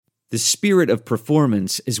The spirit of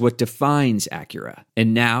performance is what defines Acura,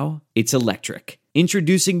 and now it's electric.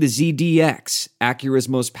 Introducing the ZDX, Acura's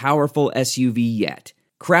most powerful SUV yet.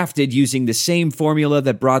 Crafted using the same formula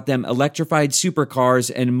that brought them electrified supercars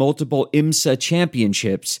and multiple IMSA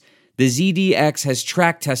championships, the ZDX has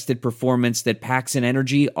track-tested performance that packs an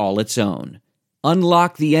energy all its own.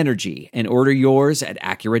 Unlock the energy and order yours at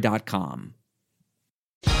Acura.com.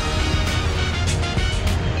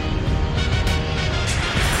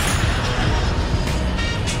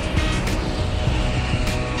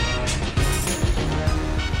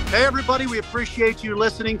 Hey, everybody, we appreciate you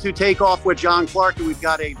listening to Take Off with John Clark, and we've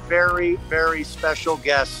got a very, very special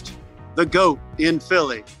guest, the GOAT in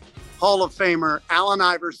Philly, Hall of Famer Allen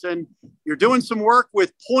Iverson. You're doing some work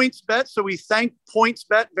with PointsBet, so we thank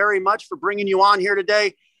PointsBet very much for bringing you on here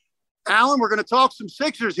today. Allen, we're going to talk some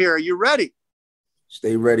Sixers here. Are you ready?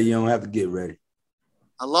 Stay ready. You don't have to get ready.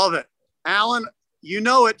 I love it. Allen, you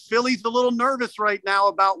know it. Philly's a little nervous right now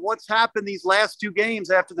about what's happened these last two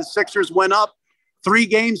games after the Sixers went up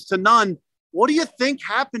 3-0. What do you think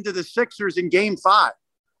happened to the Sixers in Game 5?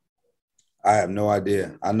 I have no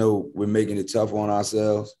idea. I know we're making it tough on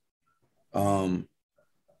ourselves.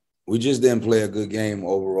 We just didn't play a good game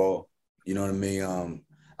overall. You know what I mean?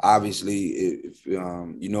 Obviously, if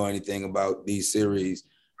you know anything about these series,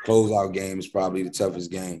 closeout game is probably the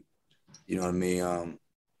toughest game. You know what I mean?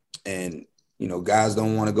 And, you know, guys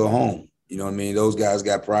don't want to go home. You know what I mean? Those guys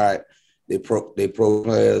got pride. They pro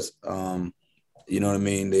players. You know what I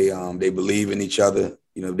mean? They believe in each other.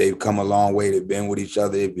 You know, they've come a long way. They've been with each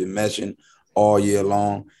other. They've been meshing all year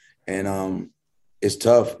long. And it's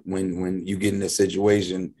tough when you get in a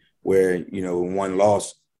situation where, you know, one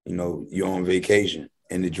loss, you know, you're on vacation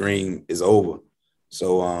and the dream is over.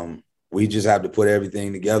 So we just have to put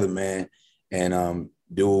everything together, man, and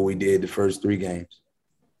do what we did the first 3 games.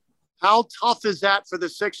 How tough is that for the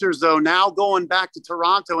Sixers, though, now going back to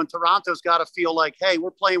Toronto, and Toronto's got to feel like, hey,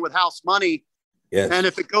 we're playing with house money. Yes. And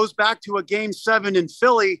if it goes back to a Game 7 in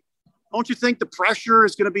Philly, don't you think the pressure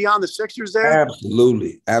is going to be on the Sixers there?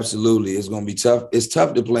 Absolutely. Absolutely. It's going to be tough. It's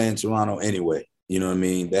tough to play in Toronto anyway. You know what I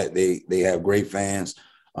mean? That they have great fans.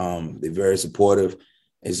 They're very supportive.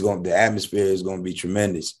 The atmosphere is going to be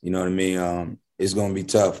tremendous. You know what I mean? It's going to be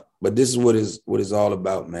tough. But this is what it's all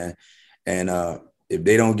about, man. And if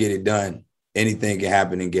they don't get it done, anything can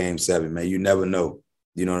happen in Game 7, man. You never know.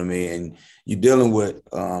 You know what I mean? And you're dealing with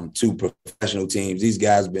 2 professional teams. These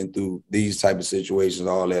guys been through these type of situations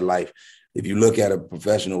all their life. If you look at a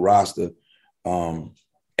professional roster,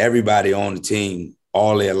 everybody on the team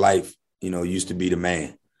all their life, you know, used to be the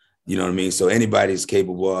man. You know what I mean? So anybody's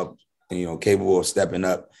capable of stepping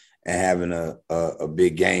up and having a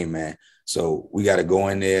big game, man. So we got to go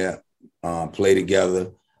in there, play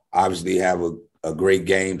together, obviously have a great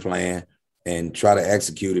game plan, and try to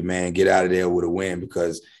execute it, man, get out of there with a win,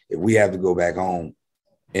 because if we have to go back home,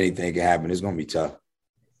 anything can happen. It's going to be tough.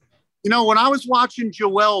 You know, when I was watching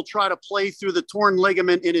Joel try to play through the torn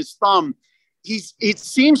ligament in his thumb, it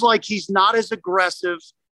seems like he's not as aggressive,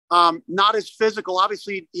 not as physical.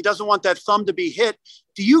 Obviously, he doesn't want that thumb to be hit.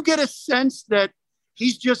 Do you get a sense that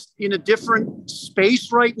he's just in a different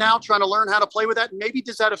space right now trying to learn how to play with that? Maybe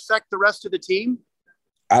does that affect the rest of the team?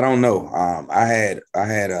 I don't know. I had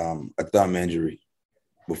a thumb injury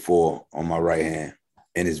before on my right hand,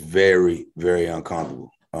 and it's very, very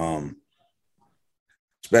uncomfortable,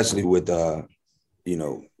 especially with you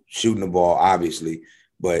know, shooting the ball, obviously,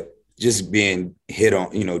 but just being hit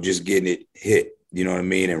on, you know, just getting it hit, you know what I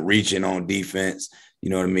mean, and reaching on defense, you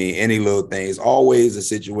know what I mean. Any little thing. It's always a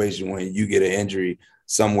situation when you get an injury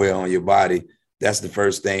somewhere on your body. That's the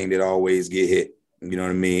first thing that always get hit, you know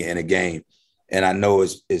what I mean, in a game. And I know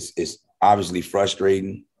it's obviously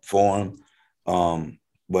frustrating for him,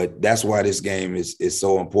 but that's why this game is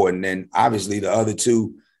so important. And obviously the other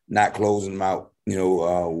 2 not closing them out, you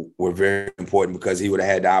know, were very important, because he would have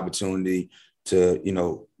had the opportunity to, you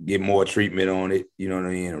know, get more treatment on it, you know what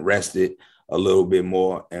I mean, and rest it a little bit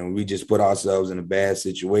more. And we just put ourselves in a bad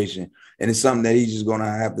situation. And it's something that he's just going to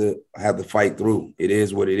have to fight through. It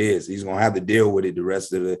is what it is. He's going to have to deal with it the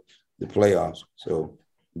rest of the playoffs. So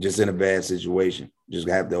just in a bad situation, just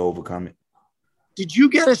have to overcome it. Did you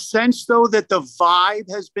get a sense, though, that the vibe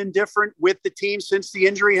has been different with the team since the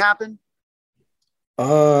injury happened?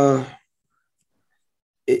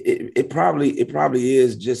 It probably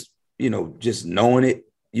is, just, you know, just knowing it,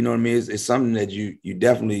 you know what I mean? It's something that you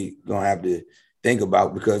definitely gonna have to think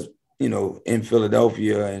about, because, you know, in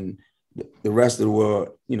Philadelphia and the rest of the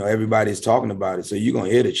world, you know, everybody's talking about it. So you're gonna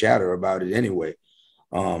hear the chatter about it anyway.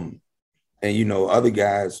 And, you know, other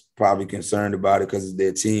guys probably concerned about it because of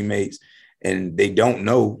their teammates, and they don't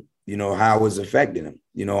know, you know, how it's affecting them.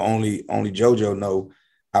 only JoJo know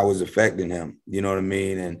how it's affecting him. You know what I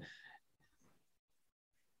mean? And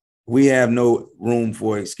we have no room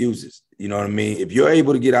for excuses. You know what I mean? If you're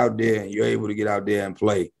able to get out there and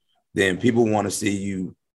play, then people want to see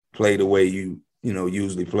you play the way you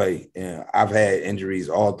usually play. And I've had injuries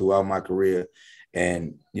all throughout my career.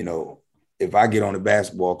 And, if I get on the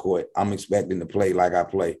basketball court, I'm expecting to play like I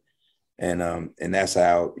play. And that's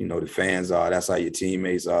how, the fans are. That's how your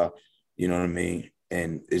teammates are. You know what I mean?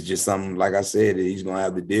 And it's just something, like I said, that he's going to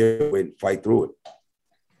have to deal with and fight through it.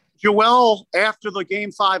 Joel, after the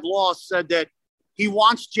Game 5 loss, said that he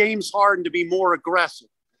wants James Harden to be more aggressive,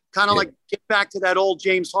 kind of like get back to that old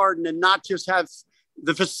James Harden and not just have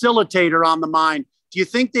the facilitator on the mind. Do you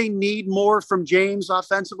think they need more from James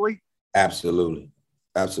offensively? Absolutely.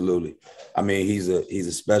 I mean, he's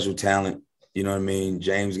a special talent. You know what I mean?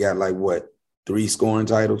 James got 3 scoring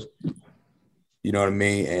titles. You know what I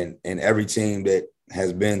mean? And every team that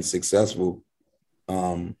has been successful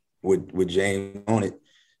with James on it,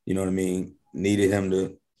 you know what I mean, needed him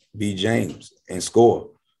to be James and score.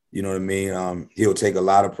 You know what I mean? He'll take a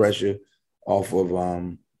lot of pressure off of,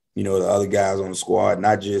 the other guys on the squad,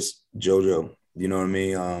 not just JoJo. You know what I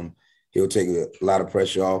mean? He'll take a lot of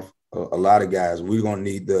pressure off a lot of guys. We're going to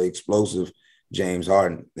need the explosive James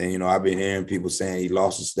Harden. And, I've been hearing people saying he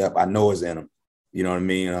lost a step. I know it's in him. You know what I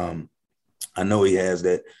mean? I know he has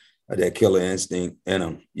that killer instinct in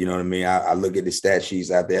him. You know what I mean? I look at the stat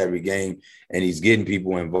sheets after every game, and he's getting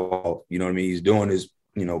people involved. You know what I mean? He's doing his,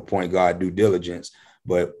 point guard due diligence.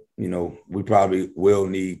 But, we probably will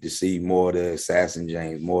need to see more of the assassin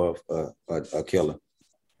James, more of a killer.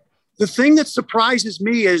 The thing that surprises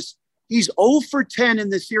me is he's 0 for 10 in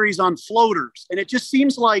the series on floaters. And it just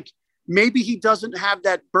seems like maybe he doesn't have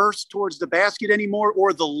that burst towards the basket anymore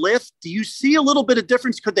or the lift. Do you see a little bit of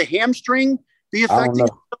difference? Could the hamstring be affecting?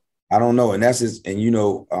 I don't know. And that's his, and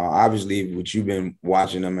obviously what you've been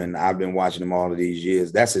watching him and I've been watching him all of these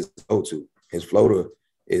years, that's his go-to. His floater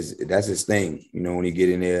that's his thing, when he get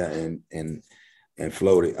in there and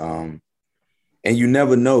float it. And you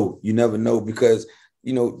never know because,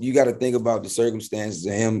 you got to think about the circumstances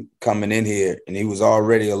of him coming in here, and he was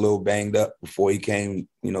already a little banged up before he came,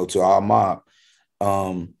 to our mob.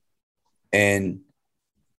 And,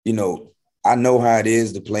 I know how it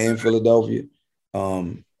is to play in Philadelphia.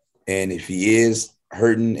 And if he is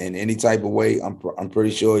hurting in any type of way, I'm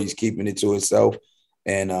pretty sure he's keeping it to himself.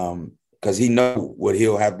 And because he knows what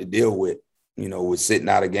he'll have to deal with, with sitting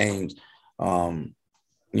out of games. The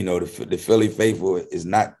Philly faithful is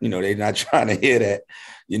not, they're not trying to hear that.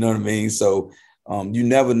 You know what I mean? So you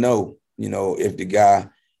never know, if the guy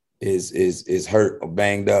is hurt or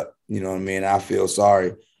banged up. You know what I mean? I feel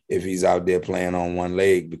sorry if he's out there playing on one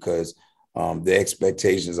leg because the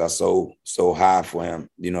expectations are so high for him.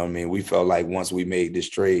 You know what I mean? We felt like once we made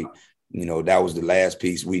this trade, that was the last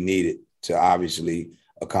piece we needed to obviously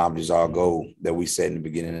accomplish our goal that we set in the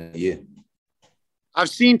beginning of the year. I've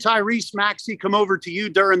seen Tyrese Maxey come over to you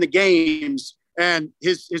during the games, and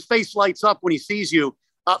his face lights up when he sees you.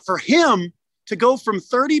 For him to go from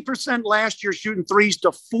 30% last year shooting threes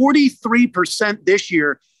to 43% this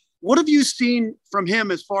year, what have you seen from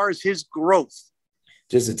him as far as his growth?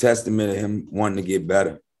 Just a testament of him wanting to get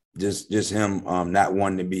better. Just him not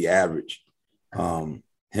wanting to be average.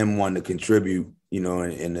 Him wanting to contribute, in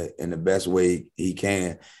the best way he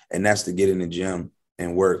can, and that's to get in the gym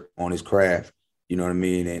and work on his craft. You know what I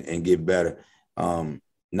mean? And get better.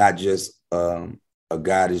 Not just a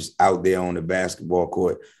guy that's out there on the basketball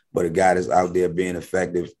court, but a guy that's out there being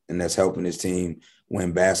effective and that's helping his team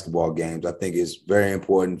win basketball games. I think it's very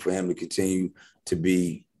important for him to continue to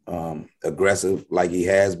be aggressive like he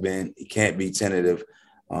has been. He can't be tentative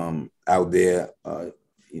out there.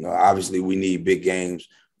 Obviously we need big games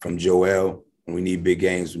from Joel and we need big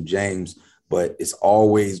games from James, but it's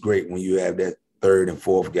always great when you have that third and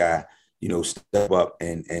fourth guy step up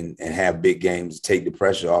and have big games, take the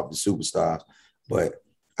pressure off the superstars. But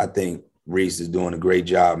I think Reese is doing a great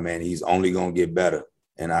job, man. He's only going to get better.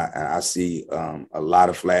 And I see a lot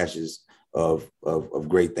of flashes of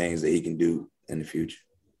great things that he can do in the future.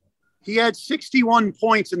 He had 61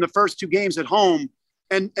 points in the first 2 games at home,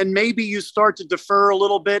 and maybe you start to defer a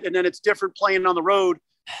little bit, and then it's different playing on the road.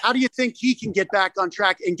 How do you think he can get back on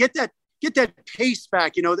track and get that pace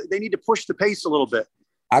back? They need to push the pace a little bit.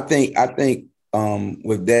 I think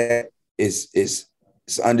with that it's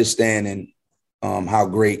understanding how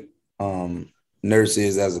great Nurse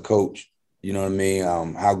is as a coach. You know what I mean?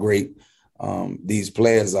 How great these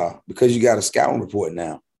players are, because you got a scouting report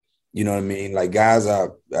now. You know what I mean? Like guys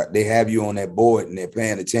they have you on that board and they're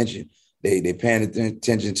paying attention. They paying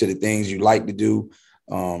attention to the things you like to do.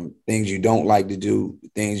 things you don't like to do,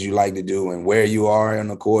 things you like to do, and where you are on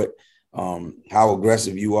the court, how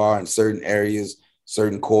aggressive you are in certain areas,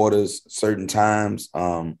 certain quarters, certain times.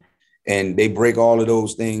 And they break all of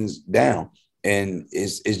those things down. And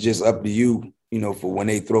it's just up to you, for when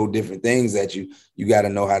they throw different things at you, you got to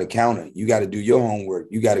know how to counter. You got to do your homework.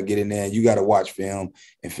 You got to get in there and you got to watch film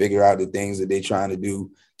and figure out the things that they're trying to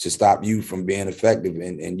do to stop you from being effective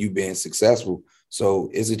and you being successful. So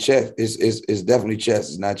it's a chess. It's definitely chess.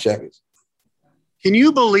 It's not checkers. Can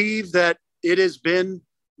you believe that it has been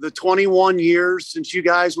the 21 years since you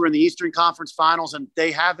guys were in the Eastern Conference Finals and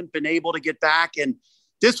they haven't been able to get back? And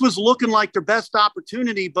this was looking like their best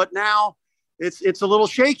opportunity, but now it's a little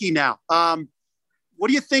shaky now. What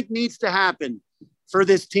do you think needs to happen for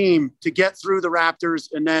this team to get through the Raptors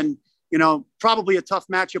and then, probably a tough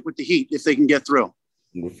matchup with the Heat if they can get through?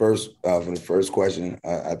 For the first question,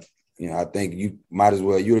 I think you might as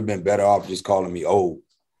well. You would have been better off just calling me old.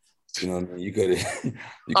 You know what I mean? You could have.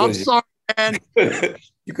 I'm sorry, man.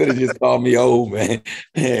 You could have just called me old, man,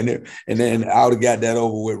 and then I would have got that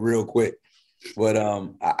over with real quick. But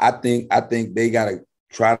I think they got to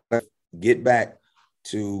try to get back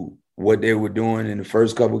to what they were doing in the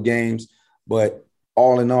first couple of games. But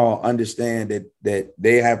all in all, understand that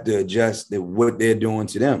they have to adjust what they're doing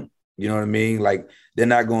to them. You know what I mean? Like, they're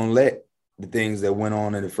not going to let the things that went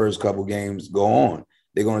on in the first couple of games go on.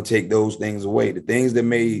 They're going to take those things away. The things that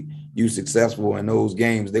made you successful in those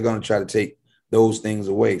games, they're going to try to take those things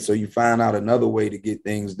away. So you find out another way to get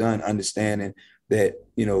things done, understanding that,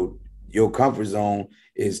 your comfort zone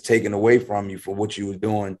is taken away from you for what you were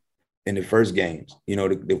doing in the first games,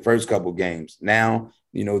 the first couple of games. Now,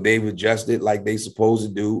 they've adjusted like they supposed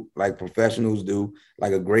to do, like professionals do,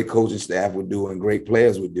 like a great coaching staff would do and great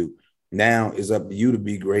players would do. Now it's up to you to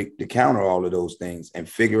be great, to counter all of those things and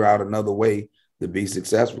figure out another way to be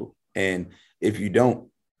successful. And if you don't,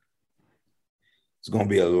 it's going to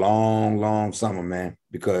be a long, long summer, man,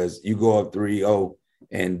 because you go up 3-0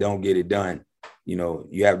 and don't get it done.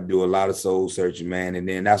 You have to do a lot of soul searching, man. And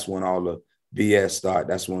then that's when all the BS start.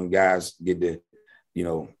 That's when guys get to,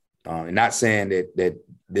 and not saying that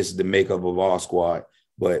this is the makeup of our squad,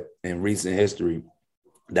 but in recent history,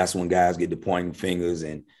 that's when guys get to pointing fingers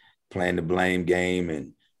and playing the blame game.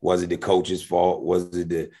 And was it the coach's fault? Was it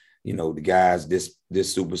the guys, this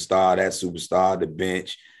superstar, that superstar, the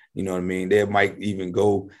bench? You know what I mean? They might even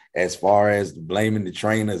go as far as blaming the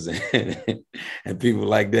trainers and people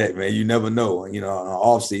like that, man. You never know. On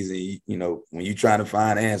off season, when you're trying to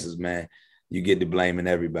find answers, man, you get to blaming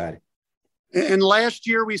everybody. And last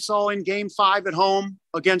year we saw in Game 5 at home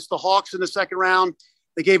against the Hawks in the second round,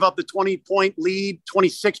 they gave up the 20-point lead,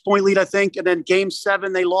 26-point lead, I think. And then Game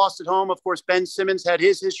 7, they lost at home. Of course, Ben Simmons had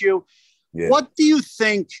his issue. Yeah. What do you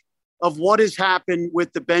think of what has happened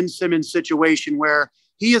with the Ben Simmons situation, where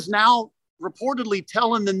he is now reportedly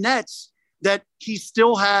telling the Nets that he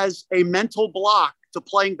still has a mental block to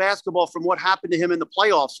playing basketball from what happened to him in the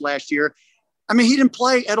playoffs last year? I mean, he didn't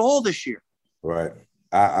play at all this year. Right.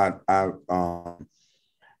 I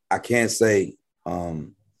can't say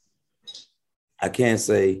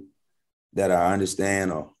that I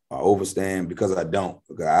understand or overstand, because I don't.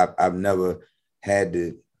 Because I've never had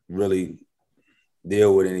to really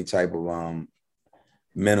deal with any type of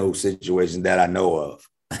mental situation that I know of.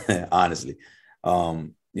 Honestly, I've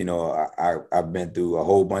been through a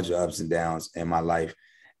whole bunch of ups and downs in my life,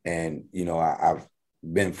 and I've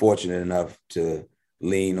been fortunate enough to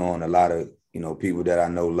lean on a lot of people that I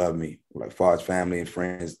know love me, like far as family and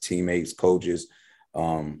friends, teammates, coaches.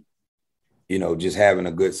 Just having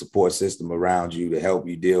a good support system around you to help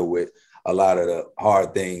you deal with a lot of the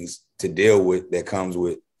hard things to deal with that comes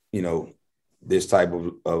with this type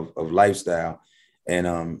of lifestyle.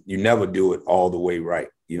 And you never do it all the way right.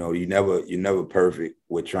 You're never perfect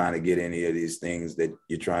with trying to get any of these things that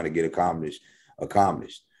you're trying to get accomplished.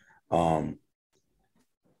 I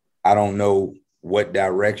don't know what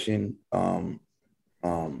direction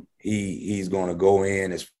he's going to go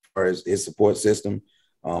in as far as his support system.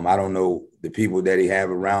 I don't know the people that he have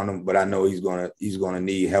around him, but I know he's gonna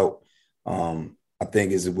need help. I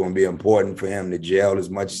think it's going to be important for him to gel as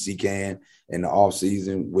much as he can in the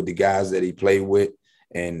offseason with the guys that he played with,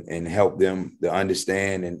 and help them to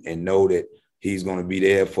understand and know that he's going to be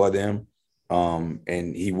there for them.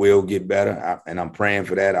 And he will get better. And I'm praying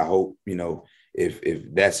for that. I hope,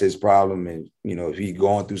 if that's his problem, and, if he's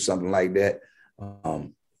going through something like that,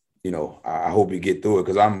 I hope he get through it,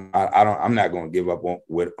 because I'm not going to give up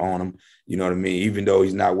on him. You know what I mean? Even though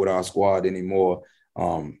he's not with our squad anymore,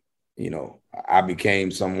 I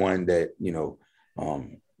became someone that,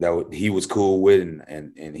 that he was cool with,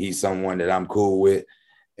 and he's someone that I'm cool with.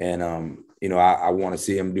 And, I want to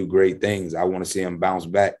see him do great things. I want to see him bounce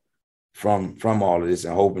back from all of this,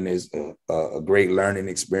 and hoping it's a great learning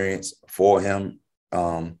experience for him.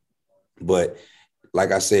 But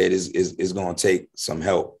like I said, it's going to take some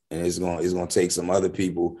help, and it's going to take some other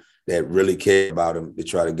people that really care about him to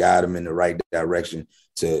try to guide him in the right direction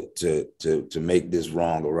to make this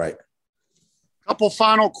wrong or right. Couple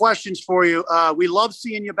final questions for you. We love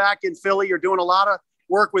seeing you back in Philly. You're doing a lot of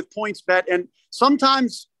work with PointsBet, and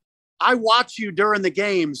sometimes I watch you during the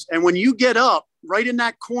games, and when you get up right in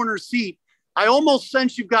that corner seat, I almost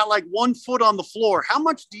sense you've got like 1 foot on the floor. How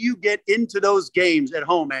much do you get into those games at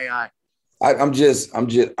home, AI? I'm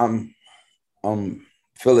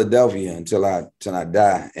Philadelphia until I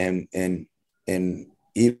die, and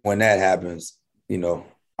even when that happens,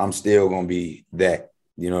 I'm still gonna be that.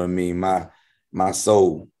 You know what I mean? My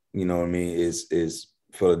soul, is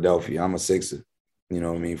Philadelphia. I'm a Sixer,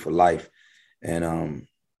 for life, and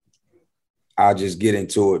I'll just get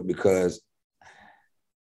into it because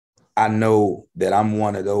I know that I'm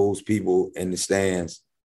one of those people in the stands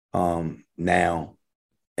now,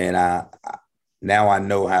 and I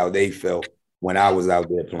know how they felt when I was out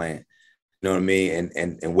there playing. You know what I mean?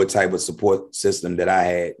 And what type of support system that I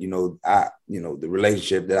had. The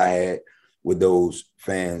relationship that I had with those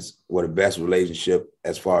fans were the best relationship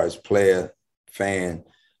as far as player-fan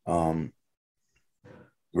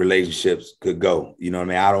relationships could go. You know what I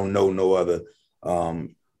mean? I don't know no other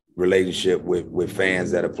relationship with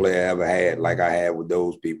fans that a player ever had like I had with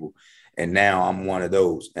those people. And now I'm one of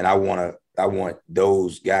those. And I want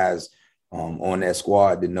those guys on that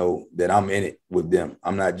squad to know that I'm in it with them.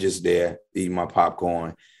 I'm not just there eating my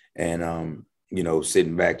popcorn and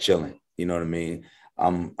sitting back chilling. You know what I mean?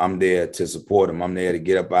 I'm there to support them. I'm there to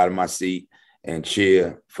get up out of my seat and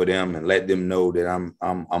cheer for them and let them know that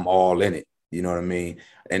I'm all in it. You know what I mean?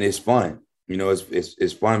 And it's fun.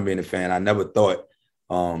 It's fun being a fan. I never thought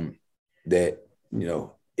that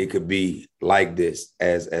it could be like this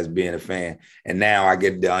as being a fan. And now I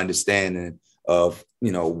get the understanding of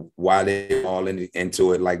why they're all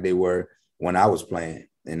into it like they were when I was playing.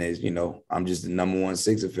 And as I'm just the number one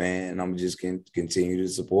Sixer fan, and I'm just continue to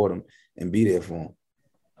support them and be there for them.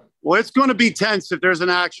 Well, it's going to be tense if there's an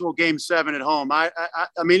actual Game 7 at home. I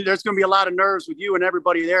mean, there's going to be a lot of nerves with you and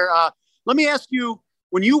everybody there. Let me ask you,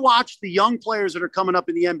 when you watch the young players that are coming up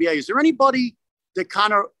in the NBA, is there anybody that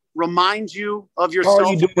kind of reminds you of yourself?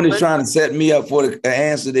 All you doing is trying to set me up for the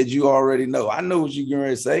answer that you already know. I know what you're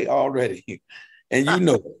going to say already, and you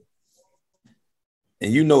know it.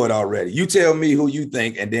 And you know it already. You tell me who you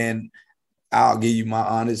think, and then I'll give you my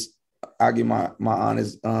honest. I'll give my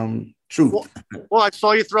honest truth. Well, I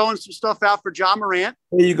saw you throwing some stuff out for Ja Morant.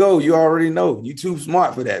 There you go. You already know. You too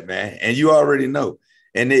smart for that, man. And you already know.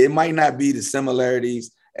 And it might not be the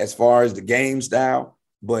similarities as far as the game style,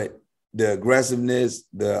 but the aggressiveness,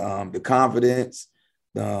 the confidence,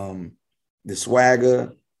 the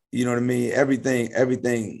swagger, you know what I mean? Everything,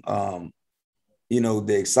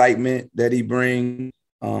 the excitement that he brings,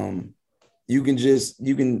 you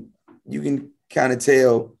can kind of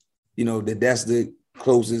tell, that's the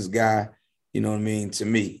closest guy, to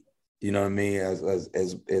me,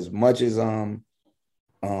 as much as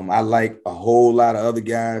I like a whole lot of other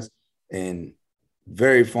guys and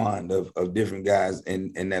very fond of different guys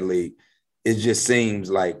in that league. It just seems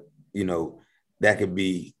like, that could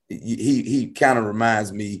be, he kind of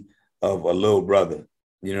reminds me of a little brother,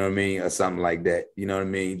 you know what I mean? Or something like that. You know what I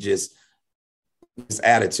mean? Just his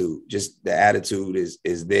attitude, just the attitude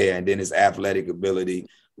is there. And then his athletic ability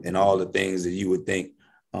and all the things that you would think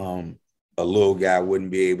a little guy wouldn't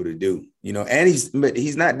be able to do, and he's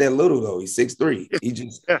not that little though. He's 6'3". He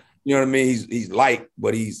just, you know what I mean? He's light,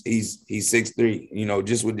 but he's 6'3".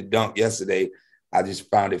 Just with the dunk yesterday, I just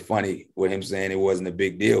found it funny with him saying it wasn't a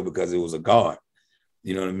big deal because it was a guard.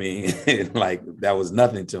 You know what I mean? Like that was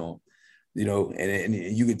nothing to him, and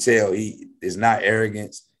you could tell it's not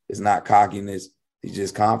arrogance. It's not cockiness. He's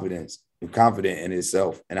just confident in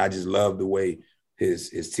himself. And I just love the way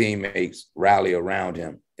his teammates rally around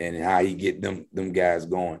him and how he get them guys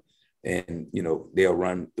going. And, they'll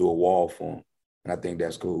run through a wall for him. And I think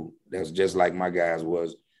that's cool. That's just like my guys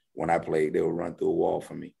was when I played. They'll run through a wall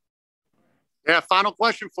for me. Yeah, final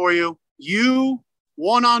question for you. You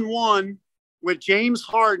one-on-one with James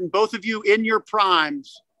Harden, both of you in your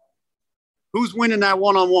primes. Who's winning that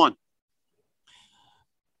one-on-one?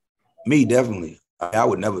 Me, definitely. I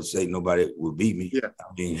would never say nobody would beat me. Yeah.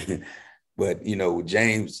 I mean, but, with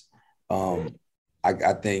James,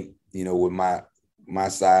 I think, with my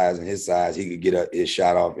size and his size, he could get his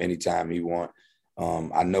shot off anytime he want.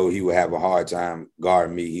 I know he would have a hard time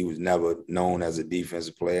guarding me. He was never known as a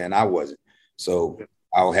defensive player, and I wasn't. So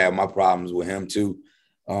I'll have my problems with him too.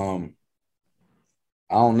 I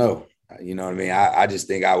don't know. You know what I mean? I just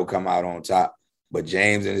think I would come out on top. But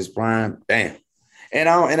James in his prime, damn. And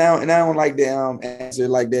I don't like to answer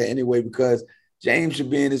like that anyway, because James should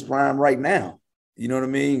be in his prime right now. You know what I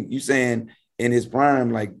mean? You saying in his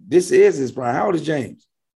prime, like this is his prime. How old is James?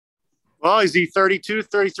 Well, is he 32,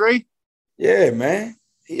 33? Yeah, man.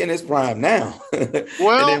 He in his prime now.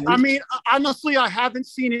 Well, I mean, honestly, I haven't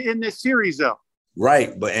seen it in this series though.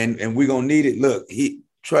 Right. But and we're gonna need it. Look,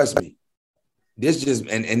 trust me. This just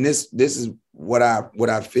and this is what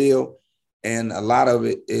I feel. And a lot of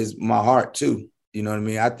it is my heart too. You know what I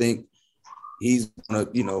mean? I think he's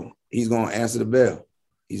gonna answer the bell.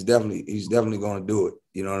 He's definitely gonna do it.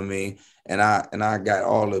 You know what I mean? And I got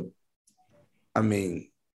all the,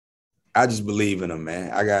 I just believe in him,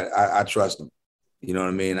 man. I trust him. You know what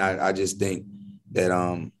I mean? I just think that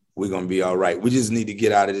we're gonna be all right. We just need to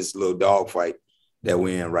get out of this little dogfight that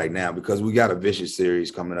we're in right now, because we got a vicious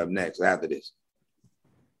series coming up next after this.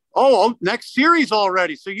 Oh, next series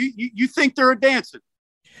already. So you think they're advancing?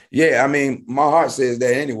 Yeah, I mean, my heart says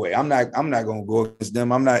that anyway. I'm not gonna go against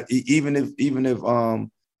them. I'm not, even if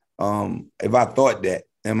I thought that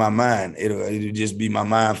in my mind, it'll just be my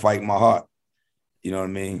mind fighting my heart. You know what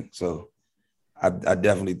I mean? So I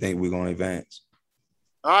definitely think we're gonna advance.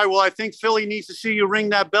 All right. Well, I think Philly needs to see you ring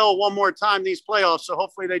that bell one more time these playoffs. So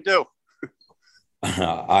hopefully they do.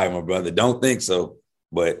 All right, my brother. Don't think so,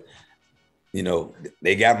 but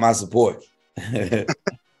they got my support.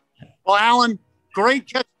 Well, Alan, great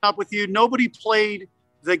catching up with you. Nobody played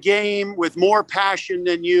the game with more passion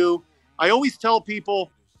than you. I always tell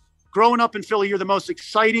people, growing up in Philly, you're the most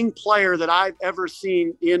exciting player that I've ever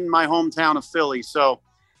seen in my hometown of Philly. So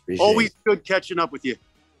always good catching up with you.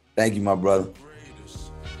 Thank you, my brother.